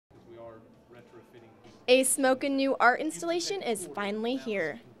A smokin' new art installation is finally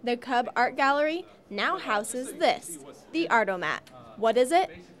here. The Cub Art Gallery now houses this, the Artomat. What is it?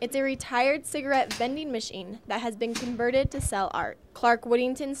 It's a retired cigarette vending machine that has been converted to sell art. Clark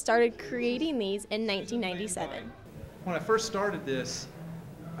Whittington started creating these in 1997. When I first started this,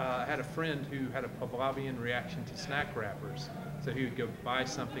 I had a friend who had a Pavlovian reaction to snack wrappers. So he would go buy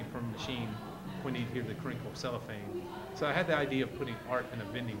something from a machine when he'd hear the crinkle of cellophane. So I had the idea of putting art in a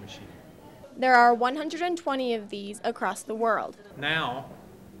vending machine. There are 120 of these across the world. Now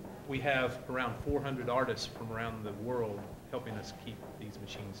we have around 400 artists from around the world helping us keep these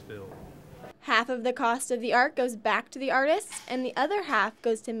machines filled. Half of the cost of the art goes back to the artists, and the other half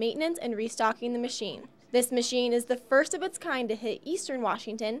goes to maintenance and restocking the machine. This machine is the first of its kind to hit eastern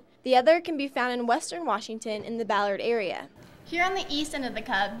Washington. The other can be found in western Washington in the Ballard area. Here on the east end of the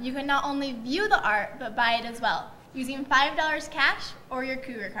Cub, you can not only view the art, but buy it as well, using $5 cash or your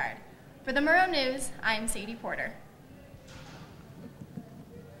Cougar card. For the Murrow News, I'm Sadie Porter.